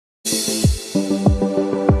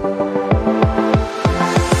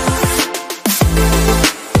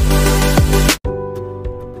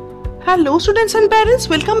Hello students and parents,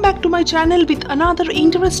 welcome back to my channel with another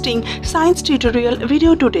interesting science tutorial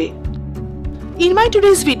video today. In my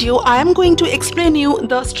today's video, I am going to explain you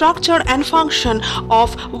the structure and function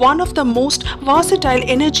of one of the most versatile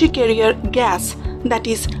energy carrier gas, that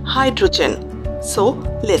is hydrogen. So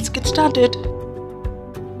let's get started.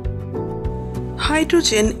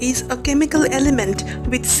 Hydrogen is a chemical element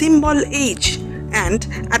with symbol H and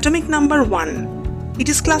atomic number 1. It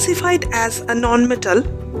is classified as a non-metal.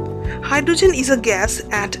 Hydrogen is a gas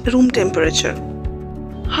at room temperature.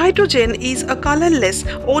 Hydrogen is a colorless,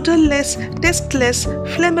 odorless, tasteless,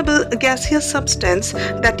 flammable gaseous substance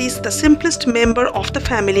that is the simplest member of the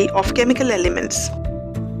family of chemical elements.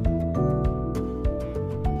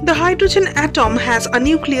 The hydrogen atom has a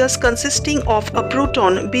nucleus consisting of a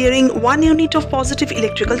proton bearing 1 unit of positive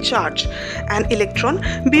electrical charge. An electron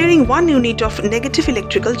bearing 1 unit of negative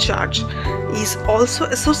electrical charge is also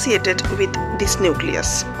associated with this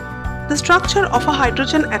nucleus. The structure of a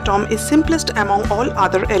hydrogen atom is simplest among all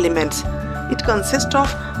other elements. It consists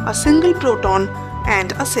of a single proton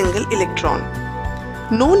and a single electron.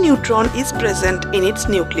 No neutron is present in its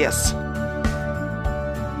nucleus.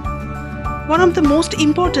 One of the most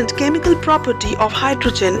important chemical property of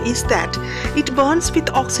hydrogen is that it burns with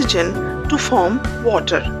oxygen to form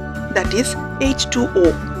water, that is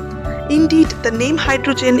H2O. Indeed, the name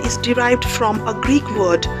hydrogen is derived from a Greek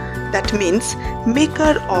word that means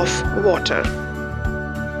maker of water.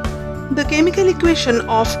 The chemical equation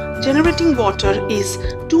of generating water is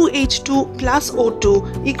 2H2 plus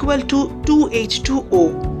O2 equal to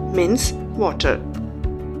 2H2O, means water.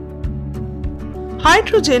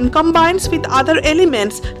 Hydrogen combines with other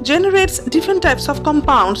elements, generates different types of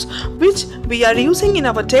compounds which we are using in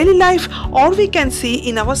our daily life or we can see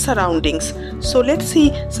in our surroundings. So let's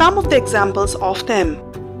see some of the examples of them.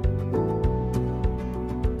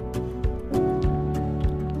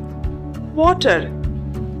 Water,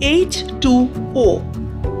 H2O.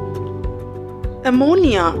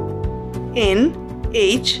 Ammonia,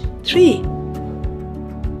 NH3.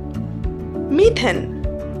 Methane,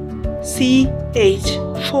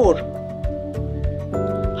 CH4.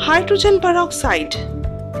 Hydrogen peroxide,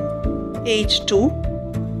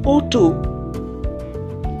 H2O2.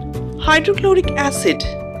 Hydrochloric acid,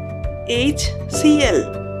 HCl.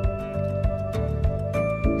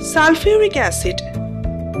 Sulfuric acid,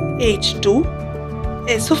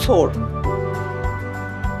 H2SO4.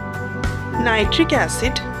 Nitric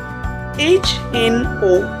acid,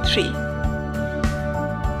 HNO3.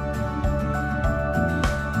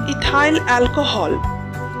 Ethyl alcohol,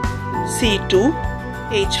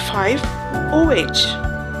 C2H5OH.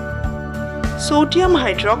 Sodium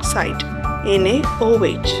hydroxide,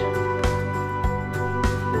 NaOH.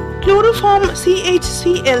 Chloroform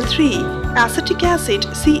CHCl3, acetic acid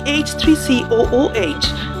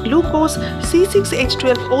CH3COOH, glucose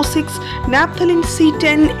C6H12O6, naphthalene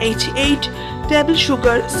C10H8, table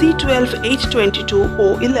sugar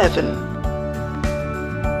C12H22O11.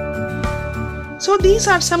 So these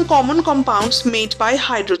are some common compounds made by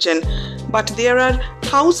hydrogen, but there are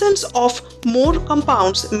thousands of more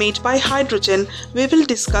compounds made by hydrogen we will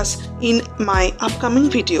discuss in my upcoming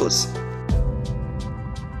videos.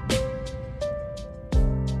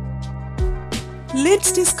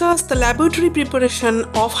 Let's discuss the laboratory preparation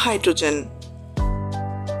of hydrogen.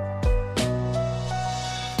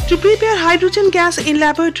 To prepare hydrogen gas in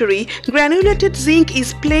laboratory, granulated zinc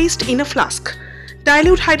is placed in a flask.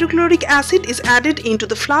 Dilute hydrochloric acid is added into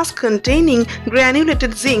the flask containing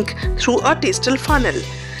granulated zinc through a distal funnel.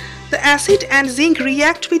 The acid and zinc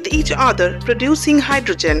react with each other, producing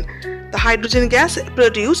hydrogen. The hydrogen gas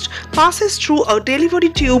produced passes through a delivery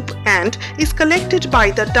tube and is collected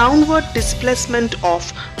by the downward displacement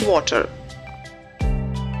of water.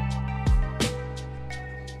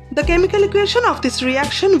 The chemical equation of this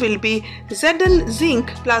reaction will be Zn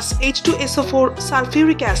zinc plus H2SO4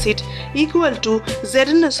 sulfuric acid equal to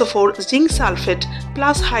ZnSO4 zinc sulfate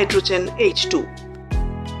plus hydrogen H2.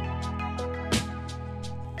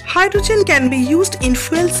 Hydrogen can be used in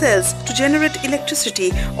fuel cells to generate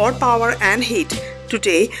electricity or power and heat.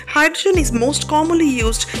 Today, hydrogen is most commonly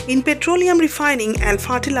used in petroleum refining and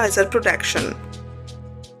fertilizer production.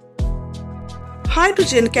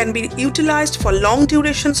 Hydrogen can be utilized for long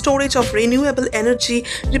duration storage of renewable energy,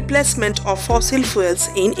 replacement of fossil fuels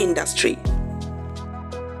in industry.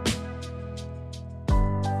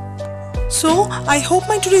 So, I hope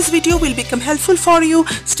my today's video will become helpful for you.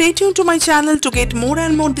 Stay tuned to my channel to get more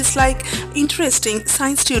and more interesting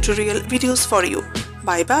science tutorial videos for you.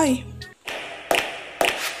 Bye bye.